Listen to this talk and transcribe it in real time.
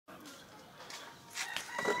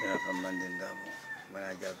Mandindamo,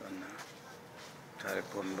 Manajatona,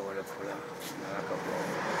 Taripundo, the Pula, Narakapo,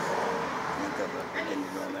 Ninkaba, Pidin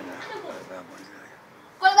Nomena,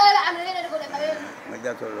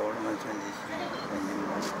 Majato Lord Manchandi,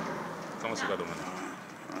 Kamu suka dong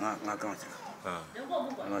mana? Nakamsa.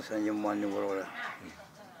 Masanya Mani Wora.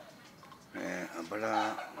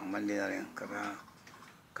 Abala Mandinaring, Kara,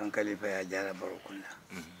 Kankali Paya Jara Barokunda.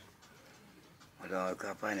 Wala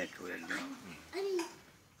Kapane to it.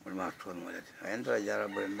 Mark told me that I enter Jara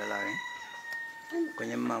Bembelari. When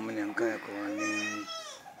your mamma and Kayako and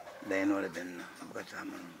they know it then, but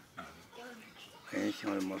I'm a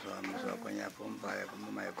small Mosa, Konya from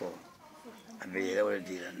Payako. I be able to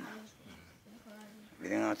deal.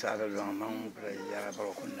 Being outside of Long Jara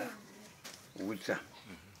Barokunda, Woods,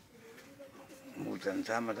 and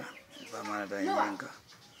Samada, Pamada and Yanka.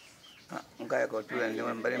 Kaya ko tulen di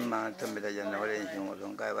man bari ma tambe da janna wala shi mo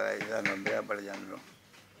son kaya bara isa no be bar janno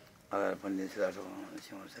ala pandi sira to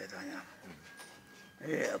shi mo sai tanya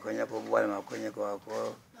akonya ko buwal ma akonya ko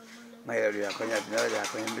ngai ri akonya dina ja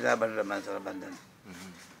akonya bi da bar da man sara bandan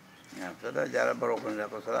ya sada jara baro ko da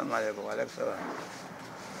ko assalamu alaikum wa alaikum salam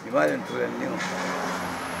imaden tulen ni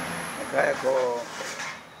kaya ko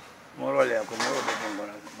morole ko moro be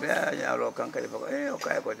ngona be ya lo kan kay ko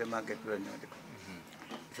kaya ko te ma ke tulen ni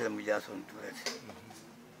c'est le Jassong Touray.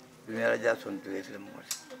 Le meilleur Jassong Touray, c'est le mot.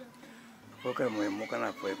 Faut que moi, mon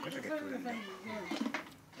canard peut être que tout le monde.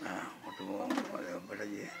 Ah, on va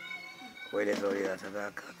balayer. Quoi les autres, ça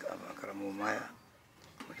va, Karamumaya.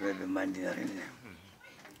 On va demander rien.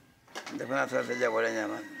 Depuis ça, déjà voilà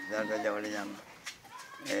nyama, déjà voilà nyama.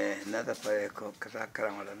 Nada para ko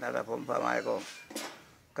Karamala, nada pompa maiko.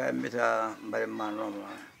 Quand mita bari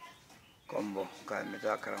manoma. Combo, quand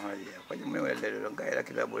meta Karamala, quand je me vois le gars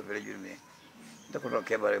qui a beau faire du mieux. Donc, on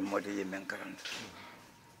va motiver mes 40.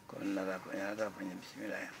 Quand nada, nada,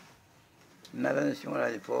 nada, si on a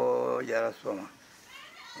il faut Jarra Soma.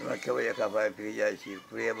 On va qu'il y ait capable de payer ici,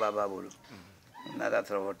 pour y Baba Bulu. Nada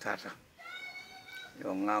trop tata.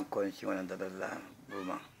 On a conscience de la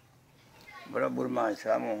Burma. Bura Burma,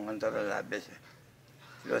 ça mon entendre la baisse.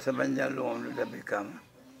 Le Sabanjan l'on le become.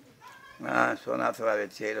 Ah, son affaire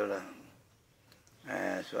avec Cielo là.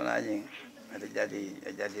 Sonaji ada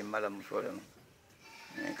jadi malam solam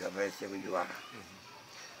ka bay ci bu juwa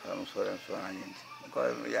malam solam sonaji ko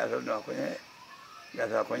ya so no ko ne ya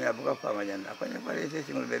sa ko nya bu ko fama janda ko nya pare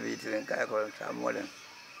ci ngol bebe tiren kay ko sa molen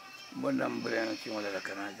bondam bulen ci ngol la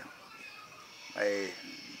kanaja ay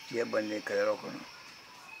ci banne kay ro ko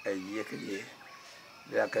ay yekki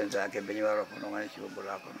ya kan sa ke be ñu waro ko ngani ci bu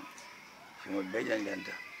la ko ci ngol be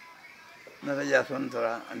janganta na ta ja son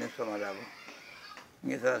tora ane soma labo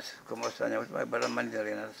Ngesa como saña utma bara mandira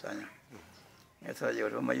na saña ngesa yo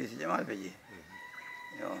to maji si jamal beji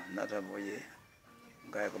yo nata boye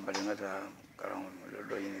ngai ko bari ngata karang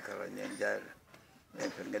do yini kala nyen jar en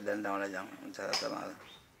fe ngedan dawla jang sala sama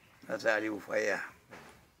nata ali ufaya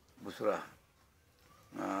busura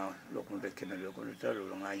lokun de kena lokun talo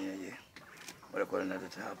lo ngani ye wala ko nata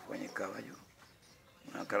ta ponyi kawaju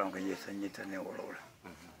na karang ko ye sanyi tane wala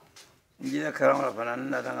njina karang la fanan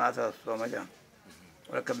nata ngata so majang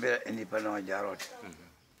wala kambira indi pano jarot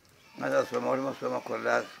ngasa soma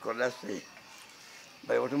kolas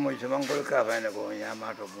bay woto mo soma ngol ka fa ne ko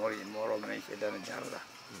nyama to moro men se dan jarra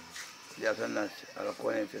ya sanna ala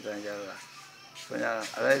ko ne se dan jarra sonya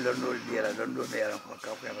ala londo diara londo be ala ko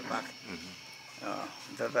ka fa ba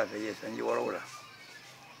tata fe yes anji wala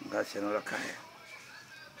ngase no la kae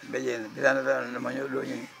beje bidana da no manyo do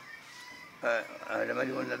ni ala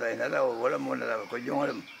mari wonna da ina da wala mo na ko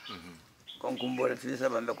jongolem kon kumbora tilisa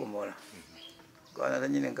bambe kumbora ko ana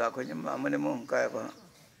nyine ka ko nyama mane mo ka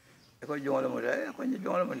ko jongolo mo da ko ni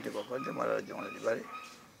jongolo mo tiko ko te mala jongolo di bari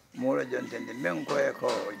mo la jonte de men ko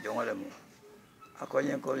jongolo mo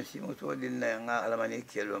akonye ko si mo so din na nga alamani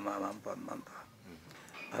kelo mama pampa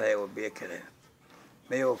ala yo be kele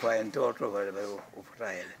me yo fa en to bari o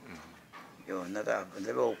fraile yo nada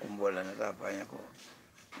de bo kumbola nada pa ko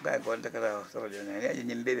ga ko te kala so de ne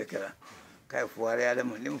ni mbebe kala kay fuare ale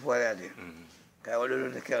mo nim fuare ale kay wolo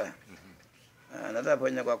de kala nada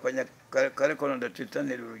ponya ko konya kare kono de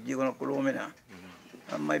titane lu jigono ko lumina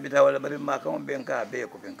amma bita wala bari ma kam benka be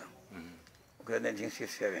ko benka ko ne tin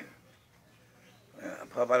 67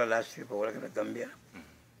 pa para la si po wala ka Gambia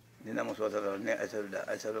dina mo sota ne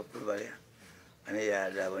asalo kulbare ane ya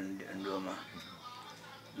da ban ndoma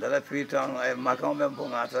dala Freetown ay ma kam ben po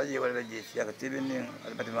ngata ji wala ji ya ka tibini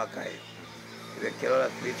albati makai be kero la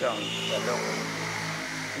Freetown da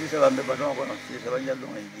ni se bambe bato ko no si se banja lo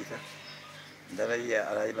ngita dala ya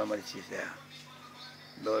ala iba mari si se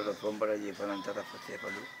do do pombara ji fanan tata fate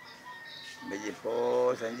palu beji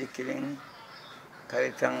fo sanji kilin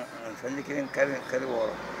kari tan sanji kilin kari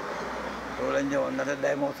woro to la nyaw na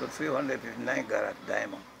diamond so 359 garat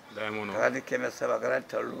diamond karate keme saba garat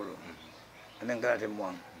talulu anen garate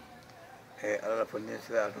mo ala fonni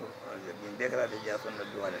sirato min de karate Jassong na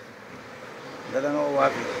duwale dada ngo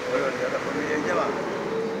wafi wala dada fonni ye jama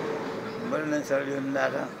mbal nan sarli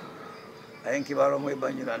nata ayen kibaro moy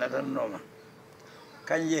banjula nata noma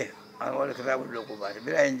kanje an wala kitabu do ko baati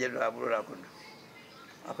bila en jello aburo la kondo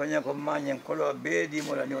akonya ko manyen kolo beedi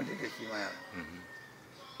mo la ni wonde sima ya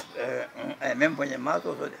même poñe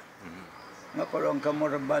mato so de ngakolo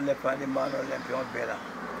kamoto balle fani mano le pion bela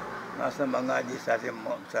nasa mangaji sate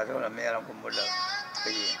mo sate wala mera ko mola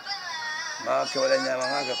peyi ma ke wala nyama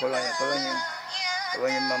ngaka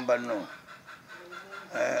kolonya mambanno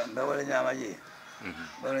ba wala nyama ji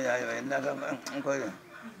wala nyama nata ko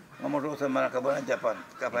ngamoto so mana ka bona Japan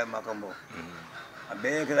ka fay makambo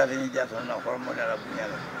abe kala ni Jassong na ko mo dara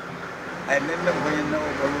bunyala ay membe ko ni no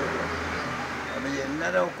ko abe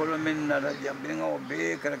nada ko men nada jambe ngo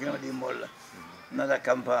be kala kino di molla nada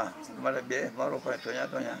kampa mala be maro ko tonya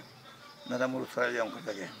nada muru sala yon ko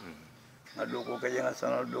tage ado ko kay nga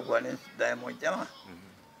sanal do ko ani diamond jama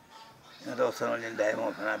nada sanal ni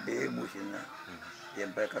diamond na be busina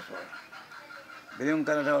yempe ka so bilim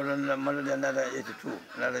kana taw don mala de nada 82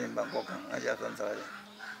 nada ni banko kan aja son sala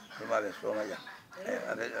ko ba be so ma ja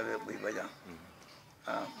abe buiba ja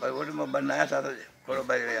ba wodi mo banna ya tata ko lo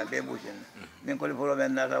bari ya be busina min ko folo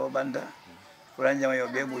men nada o banda kuran jama yo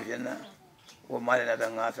be busina o male nada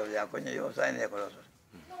ngata ya ko nyo sa ne ko lo so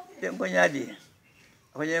tem ko nyaadi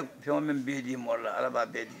ko nye fo men be di molla ala ba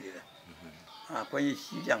be di ko nyi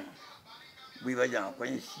si jang buiba jang ko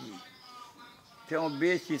nyi si fo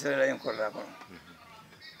be si sala en ko ra ko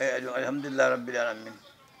alhamdulillah rabbil alamin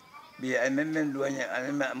bi ay men duanye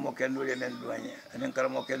an mo ken do men duanye an kar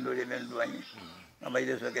mo ken do men duanye ngabay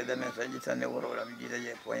de so ke da men sanji tanne woro la mi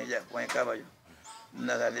dije point kabajo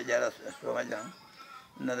na da de jara so ma jang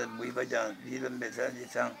na da buiba jang di lembe sanji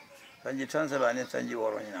tan saba ne sanji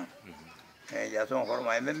woro nyam Jassong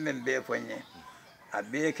horma men be fonye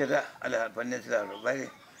abe keda ala panne sala bari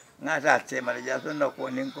ngata te mala Jassong na ko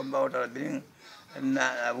nin ko bawta bin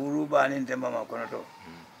na wuru ba nin te mama kono to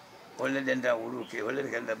wolle den da wuru ke wolle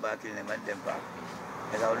ke da ba ke ne man dem ba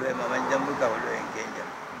e da wolle mama jambu ka wolle en kenja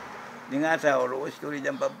ni ngata woro story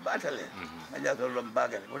jamba batale ma Jassong lo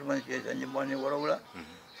bagal ko man ke sanji moni woro wala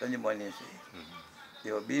sanji moni si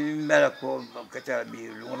yo bi mala ko kata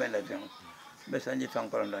bi lu men la tan be sanji tan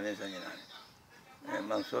ko ndane sanji na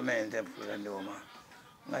man so men tem fulande o ma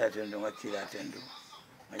ngala tendo ngakira tendo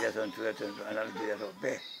ma Jassong tura tendo anal bi to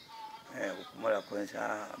be kumala ko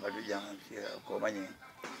sa badu jang ko mani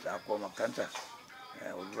sa ko makanta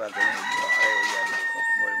o dura ko ni ay o ya ko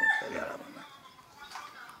mo mo sala mama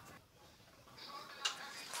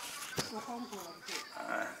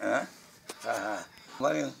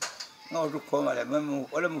wani no du ko mala mem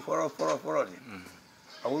wala mu foro di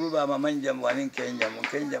awulu ba mama jam wani kenjam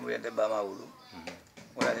de ba ma wulu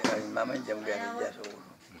wala de mama jam ga ni Jassong wulu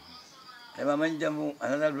ay mama jam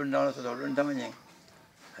anala dun na so dun tamani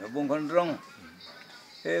bung kon drong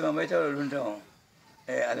mama ita dun taw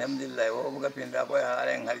alhamdulillah wo buga pinda ko ya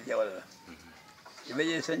aren har jawala ibe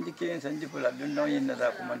je sanji pula dun no yin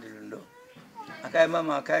da ko mandi dun do akai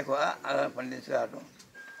mama akai ko ala pandin sa do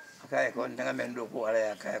akai ko ndanga men do ko ala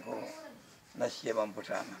ya akai ko na siye mam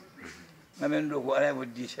putama ngamen do ko ala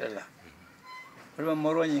wodi sella ko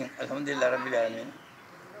moroni alhamdulillah rabbil alamin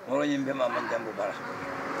moroni be mama jambu baras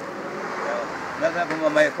na ta ko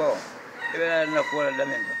mama ko ibe na ko la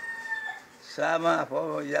damen sama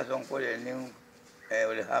fo Jassong ko le ni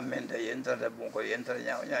wala hamenda yentra da bon ko yentra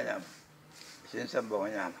nya sin sabbo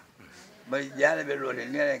nya ba jale be lo le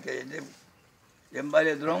ni ke de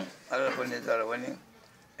yembale dron ala ko ne dara woni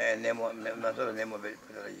nemo ma to nemo be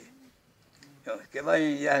yi yo ke ba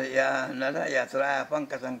ya nada ya tra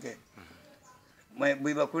panka sanke mai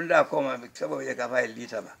buiba kunda ko ma sabo ya ka fa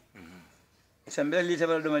lita ba sambe lita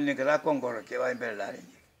ba do man ni kala kongoro ke ba be la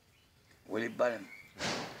ni woli balam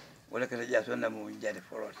wala ka Jassong na mo jade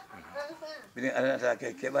forot bi ala ta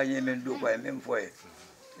ke ba yemen do ko men foye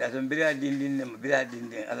Jassong bira dindin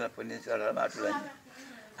ala poni sala ma tulani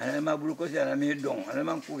ana ma bulu ko sala mi don ana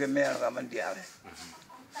man ku ke me ala man diare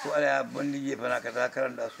ko ala bondi je fana ka ta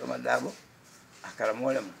karanda so ma dabo akara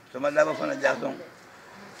molem so ma dabo fana Jassong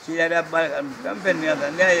si ada bal kam ben ni ada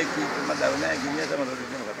ne yeki so ma dabo ne yeki ya sama do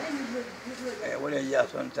ka wala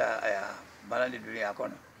Jassong ta aya balandi dunia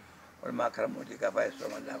kono wala ma karamo di ka fa so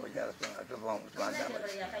ma dabo Jassong to fon so ma dabo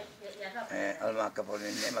alma ka fon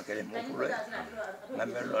ne ma kele mo kulo ngam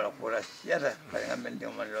lo ko ra siata ka ngam ben de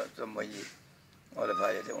mo lo so mo yi wala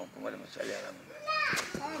faayete mo ko mo salli ala mo